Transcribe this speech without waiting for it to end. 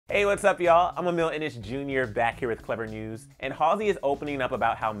Hey, what's up, y'all? I'm Emile Ennis Jr. back here with Clevver News, and Halsey is opening up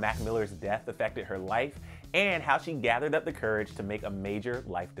about how Mac Miller's death affected her life and how she gathered up the courage to make a major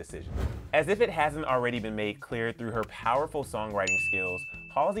life decision. As if it hasn't already been made clear through her powerful songwriting skills,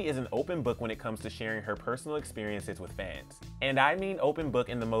 Halsey is an open book when it comes to sharing her personal experiences with fans. And I mean open book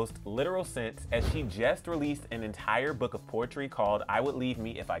in the most literal sense, as she just released an entire book of poetry called I Would Leave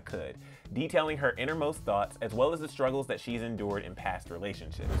Me If I Could, detailing her innermost thoughts as well as the struggles that she's endured in past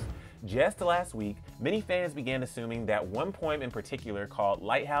relationships. Just last week, many fans began assuming that one poem in particular called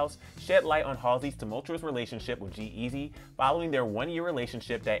Lighthouse shed light on Halsey's tumultuous relationship with G-Eazy following their one-year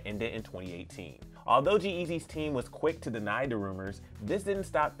relationship that ended in 2018. Although G-Eazy's team was quick to deny the rumors, this didn't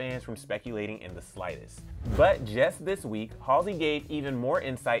stop fans from speculating in the slightest. But just this week, Halsey gave even more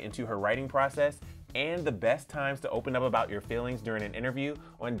insight into her writing process and the best times to open up about your feelings during an interview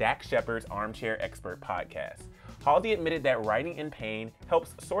on Dax Shepard's Armchair Expert podcast. Halsey admitted that writing in pain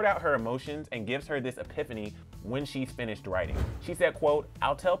helps sort out her emotions and gives her this epiphany when she's finished writing. She said, quote,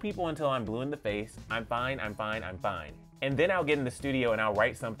 "I'll tell people until I'm blue in the face, I'm fine, I'm fine, I'm fine. And then I'll get in the studio and I'll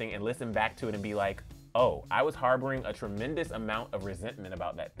write something and listen back to it and be like, oh, I was harboring a tremendous amount of resentment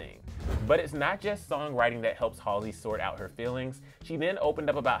about that thing." But it's not just songwriting that helps Halsey sort out her feelings. She then opened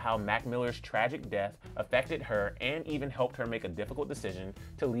up about how Mac Miller's tragic death affected her and even helped her make a difficult decision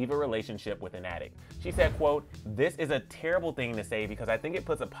to leave a relationship with an addict. She said, quote, "This is a terrible thing to say because I think it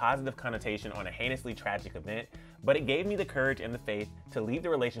puts a positive connotation on a heinously tragic event, but it gave me the courage and the faith to leave the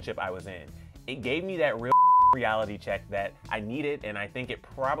relationship I was in. It gave me that real reality check that I needed, and I think it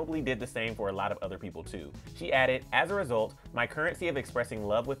probably did the same for a lot of other people too." She added, "As a result, my currency of expressing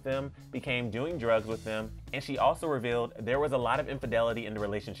love with them became doing drugs with them," and she also revealed there was a lot of infidelity in the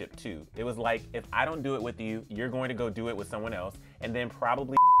relationship too. It was like, if I don't do it with you, you're going to go do it with someone else, and then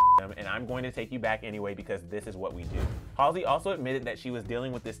probably them, and I'm going to take you back anyway because this is what we do. Halsey also admitted that she was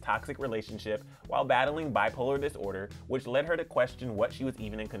dealing with this toxic relationship while battling bipolar disorder, which led her to question what she was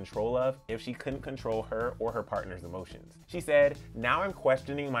even in control of if she couldn't control her or her partner's emotions. She said, "Now I'm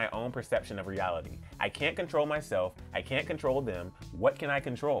questioning my own perception of reality. I can't control myself. I can't control them. What can I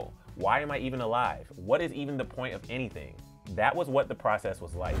control? Why am I even alive? What is even the point of anything?" That was what the process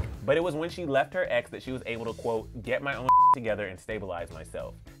was like. But it was when she left her ex that she was able to, quote, "get my own together and stabilize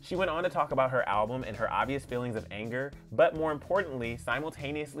myself." She went on to talk about her album and her obvious feelings of anger, but more importantly,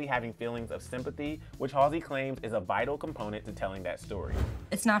 simultaneously having feelings of sympathy, which Halsey claims is a vital component to telling that story.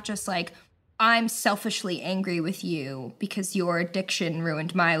 It's not just like, I'm selfishly angry with you because your addiction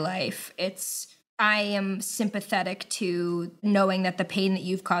ruined my life. It's, I am sympathetic to knowing that the pain that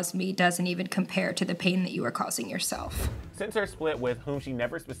you've caused me doesn't even compare to the pain that you are causing yourself. Since her split with whom she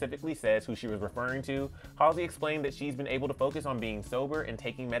never specifically says who she was referring to, Halsey explained that she's been able to focus on being sober and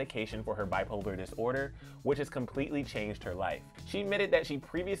taking medication for her bipolar disorder, which has completely changed her life. She admitted that she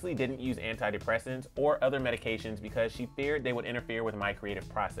previously didn't use antidepressants or other medications because she feared they would interfere with my creative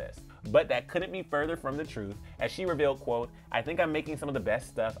process. But that couldn't be further from the truth, as she revealed, quote, "I think I'm making some of the best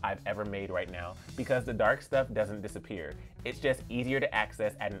stuff I've ever made right now because the dark stuff doesn't disappear. It's just easier to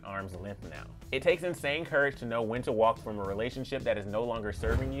access at an arm's length now." It takes insane courage to know when to walk from a relationship that is no longer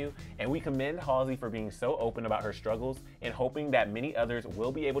serving you, and we commend Halsey for being so open about her struggles and hoping that many others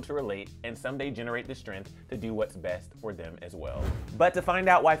will be able to relate and someday generate the strength to do what's best for them as well. But to find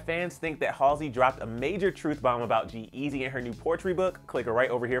out why fans think that Halsey dropped a major truth bomb about G-Eazy in her new poetry book, click right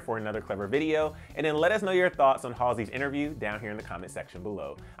over here for another Clevver video, and then let us know your thoughts on Halsey's interview down here in the comment section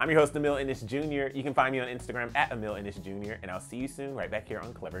below. I'm your host, Emile Ennis Jr. You can find me on Instagram at Emile Ennis Jr., and I'll see you soon right back here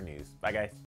on Clevver News. Bye, guys.